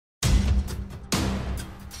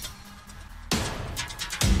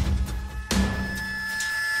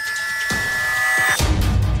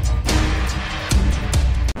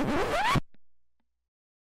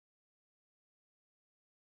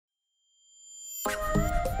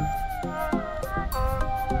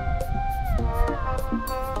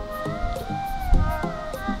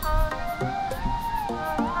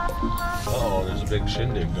big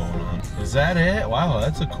shindig going on. Is that it? Wow,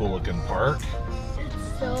 that's a cool looking park.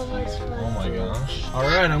 It's so much fun. Oh my gosh. All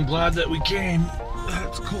right, I'm glad that we came.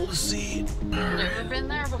 That's cool to see. I've never been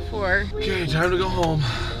there before. Okay, time to go home.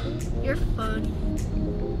 You're fun.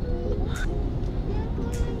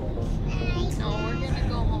 No, we're gonna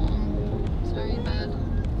go home. Sorry, bud.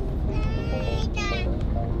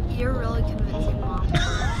 You're really convincing, Mom.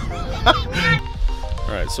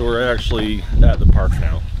 All right, so we're actually at the park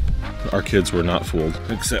now. Our kids were not fooled,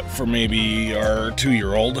 except for maybe our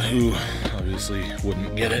 2-year-old, who obviously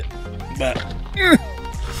wouldn't get it. But get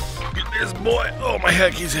this boy. Oh my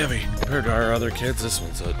heck, he's heavy. Compared to our other kids, this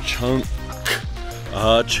one's a chunk.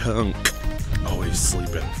 A chunk. Always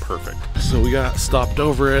sleeping. Perfect. So we got stopped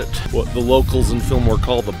over at what the locals in Fillmore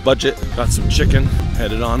call the Budget. Got some chicken.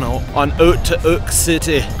 Headed on out to Oak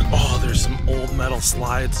City. Oh, there's some old metal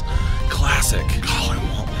slides. Classic. Oh, I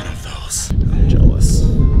want one of those. I'm jealous.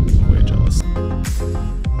 Way jealous.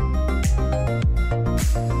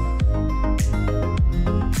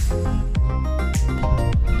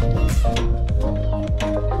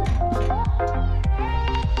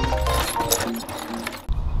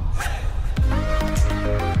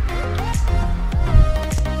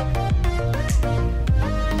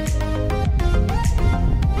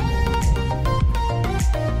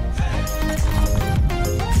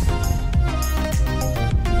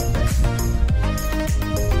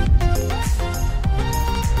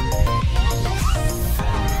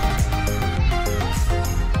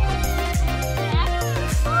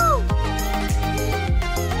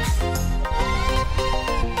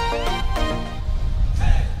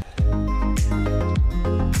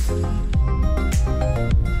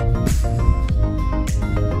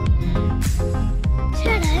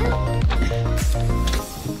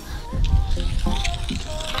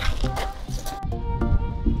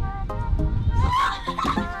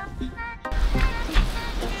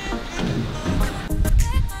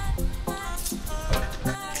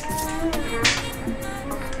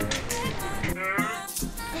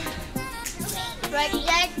 Ready,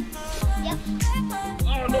 Dad? Yep.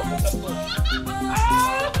 Oh no!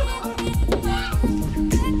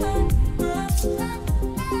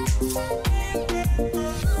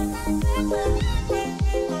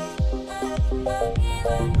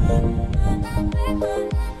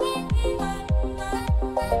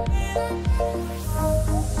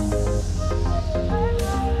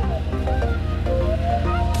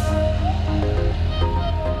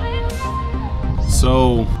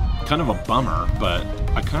 So, kind of a bummer, but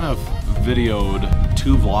I kind of videoed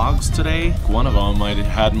 2 vlogs today. One of them I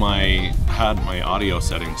had my audio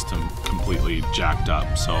settings to completely jacked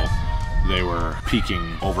up, so they were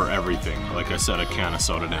peaking over everything. Like I set a can of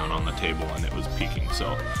soda down on the table and it was peaking.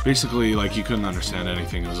 So basically, like, you couldn't understand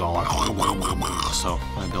anything. It was all like, so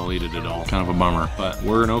I deleted it all. Kind of a bummer, but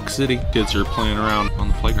we're in Oak City. Kids are playing around on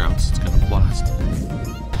the playgrounds. It's kind of a blast.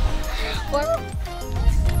 What?